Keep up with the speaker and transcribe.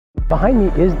Behind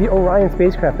me is the Orion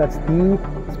Spacecraft. That's the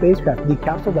spacecraft, the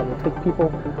capsule that will take people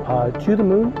to the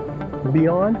moon,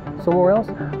 beyond, somewhere else.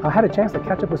 I had a chance to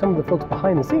catch up with some of the folks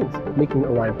behind the scenes making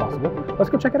Orion possible. Let's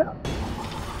go check it out.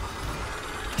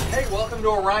 Hey, welcome to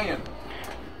Orion.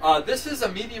 This is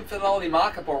a medium fidelity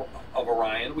mock-up of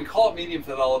Orion. We call it medium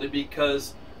fidelity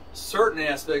because certain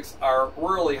aspects are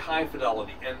really high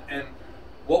fidelity. And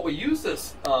what we use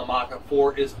this mock-up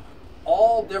for is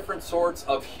all different sorts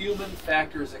of human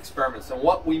factors experiments. And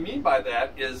what we mean by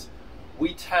that is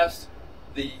we test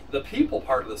the people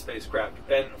part of the spacecraft.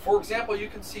 And for example, you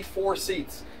can see 4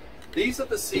 seats. These are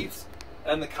the seats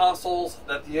and the consoles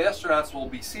that the astronauts will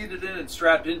be seated in and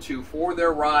strapped into for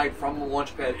their ride from the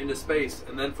launch pad into space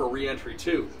and then for re-entry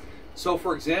too. So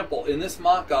for example, in this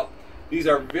mock-up, these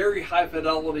are very high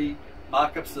fidelity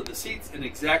mock-ups of the seats and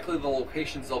exactly the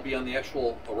locations they'll be on the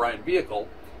actual Orion vehicle.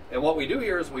 And what we do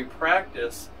here is we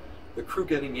practice the crew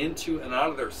getting into and out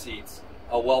of their seats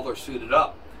while they're suited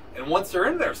up. And once they're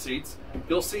in their seats,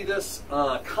 you'll see this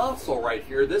console right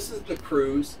here. This is the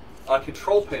crew's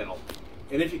control panel.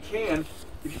 And if you can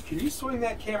you swing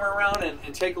that camera around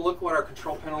and take a look at what our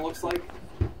control panel looks like?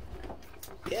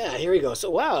 Yeah, here we go. So,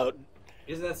 wow.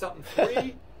 Isn't that something?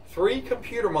 Three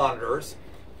computer monitors,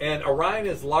 and Orion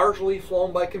is largely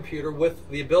flown by computer with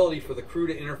the ability for the crew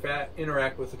to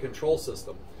interact with the control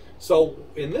system. So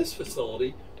in this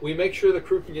facility, we make sure the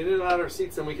crew can get in and out of their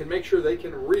seats, and we can make sure they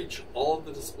can reach all of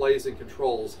the displays and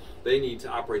controls they need to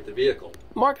operate the vehicle.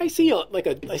 Mark, I see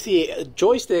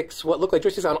joysticks, what look like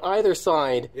joysticks on either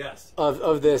side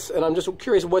of this, and I'm just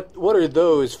curious, what are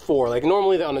those for? Like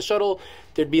normally on the shuttle,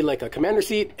 there'd be like a commander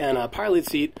seat and a pilot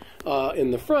seat in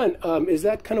the front. Is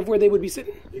that kind of where they would be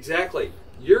sitting? Exactly.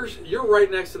 You're right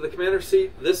next to the commander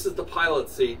seat. This is the pilot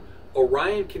seat.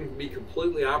 Orion can be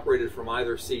completely operated from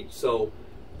either seat, so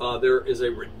there is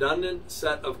a redundant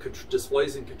set of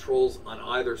displays and controls on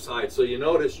either side. So you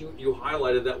notice you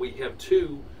highlighted that we have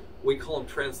 2, we call them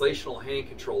translational hand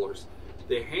controllers.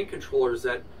 They're hand controllers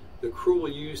that the crew will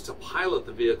use to pilot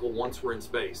the vehicle once we're in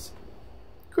space.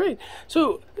 Great.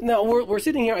 So now we're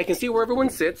sitting here. I can see where everyone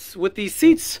sits with these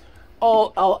seats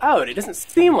all out. It doesn't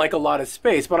seem like a lot of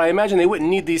space, but I imagine they wouldn't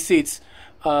need these seats,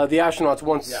 the astronauts,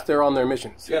 once they're on their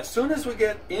missions. Yeah, as soon as we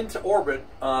get into orbit,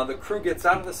 the crew gets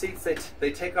out of the seats,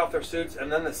 they take off their suits,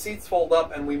 and then the seats fold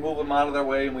up and we move them out of their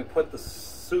way and we put the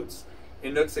suits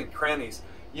in nooks and crannies.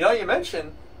 You know, you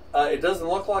mentioned it doesn't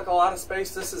look like a lot of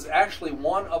space. This is actually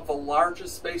one of the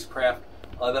largest spacecraft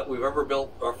that we've ever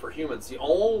built for humans. The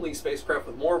only spacecraft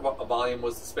with more of a volume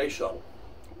was the space shuttle.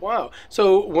 Wow.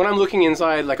 So when I'm looking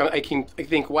inside, like I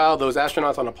think, wow, those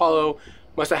astronauts on Apollo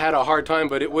must have had a hard time,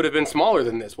 but it would have been smaller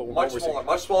than this. Much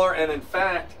smaller. And in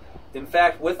fact,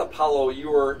 with Apollo,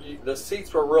 the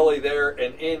seats were really there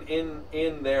and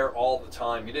in there all the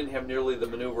time. You didn't have nearly the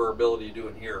maneuverability you do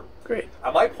in here. Great. I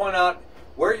might point out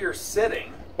where you're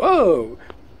sitting. Whoa.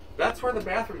 That's where the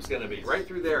bathroom's going to be, right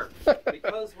through there.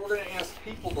 Because we're going to ask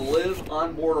people to live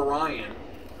on board Orion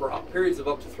for periods of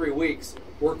up to 3 weeks.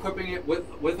 We're equipping it with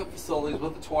the facilities,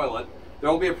 with the toilet. There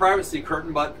will be a privacy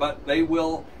curtain, but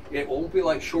it won't be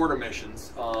like shorter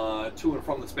missions to and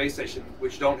from the space station,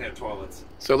 which don't have toilets.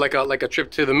 So like a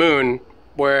trip to the moon,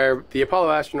 where the Apollo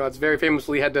astronauts very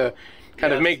famously had to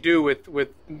kind of make do with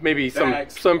maybe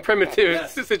some primitive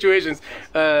situations.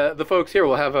 The folks here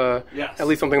will have at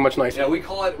least something much nicer. Yeah,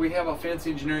 we have a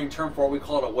fancy engineering term for it. We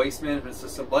call it a waste management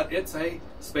system, but it's a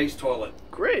space toilet.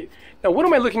 Great. Now, what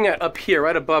am I looking at up here,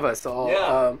 right above us?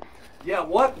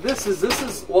 This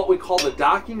is what we call the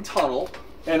docking tunnel,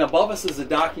 and above us is the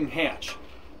docking hatch.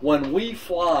 When we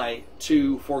fly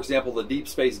to, for example, the Deep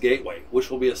Space Gateway,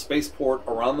 which will be a spaceport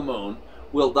around the moon,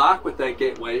 we'll dock with that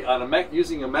gateway on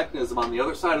using a mechanism on the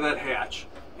other side of that hatch.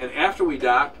 And after we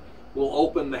dock, we'll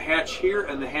open the hatch here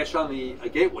and the hatch on the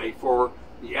gateway for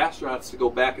the astronauts to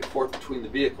go back and forth between the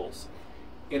vehicles.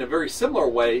 In a very similar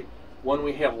way, when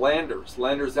we have landers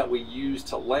that we use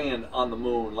to land on the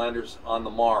moon, landers on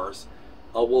the Mars,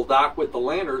 we'll dock with the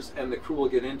landers and the crew will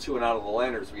get into and out of the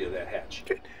landers via that hatch.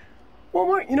 Okay. Well,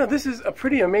 Mark, you know, this is a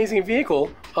pretty amazing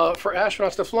vehicle for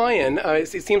astronauts to fly in. It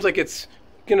seems like it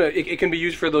can be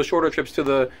used for those shorter trips to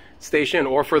the station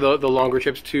or for the longer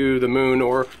trips to the moon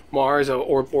or Mars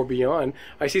or beyond.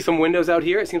 I see some windows out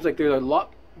here. It seems like they're a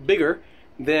lot bigger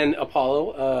than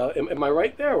Apollo. Am I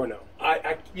right there or no?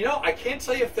 I can't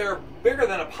tell you if they're bigger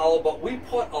than Apollo, but we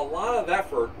put a lot of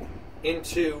effort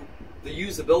into the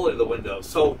usability of the windows.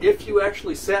 So if you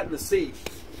actually sat in the seat,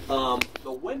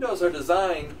 the windows are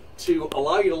designed to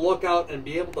allow you to look out and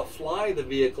be able to fly the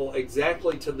vehicle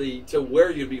exactly to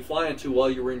where you'd be flying to while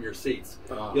you were in your seats.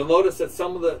 You'll notice that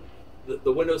some of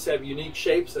The windows have unique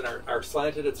shapes and are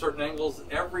slanted at certain angles.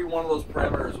 Every one of those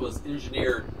parameters was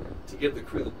engineered to give the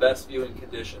crew the best viewing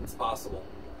conditions possible.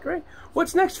 Great.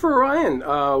 What's next for Orion?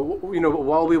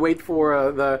 While we wait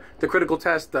for the critical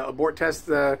tests, the abort tests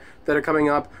that are coming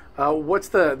up, what's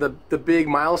the big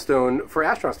milestone for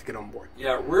astronauts to get on board?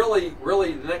 Yeah, really,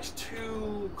 the next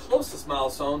two closest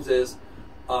milestones is,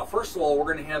 first of all,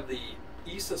 we're going to have the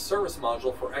ESA service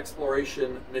module for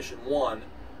Exploration Mission 1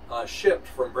 shipped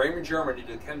from Bremen, Germany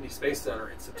to the Kennedy Space Center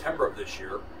in September of this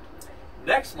year.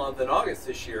 Next month, in August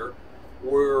this year,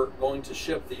 we're going to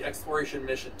ship the Exploration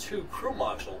Mission 2 crew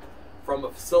module from a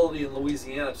facility in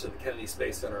Louisiana to the Kennedy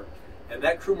Space Center. And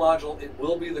that crew module, it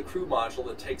will be the crew module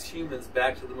that takes humans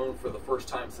back to the moon for the first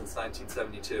time since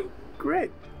 1972.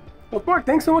 Great. Well, Mark,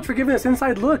 thanks so much for giving us an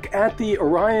inside look at the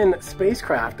Orion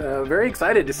spacecraft. Very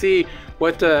excited to see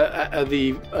what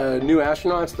the new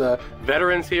astronauts, the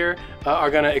veterans here, are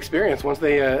going to experience once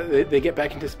they get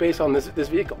back into space on this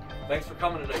vehicle. Thanks for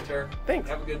coming today, Tariq. Thanks.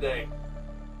 Have a good day.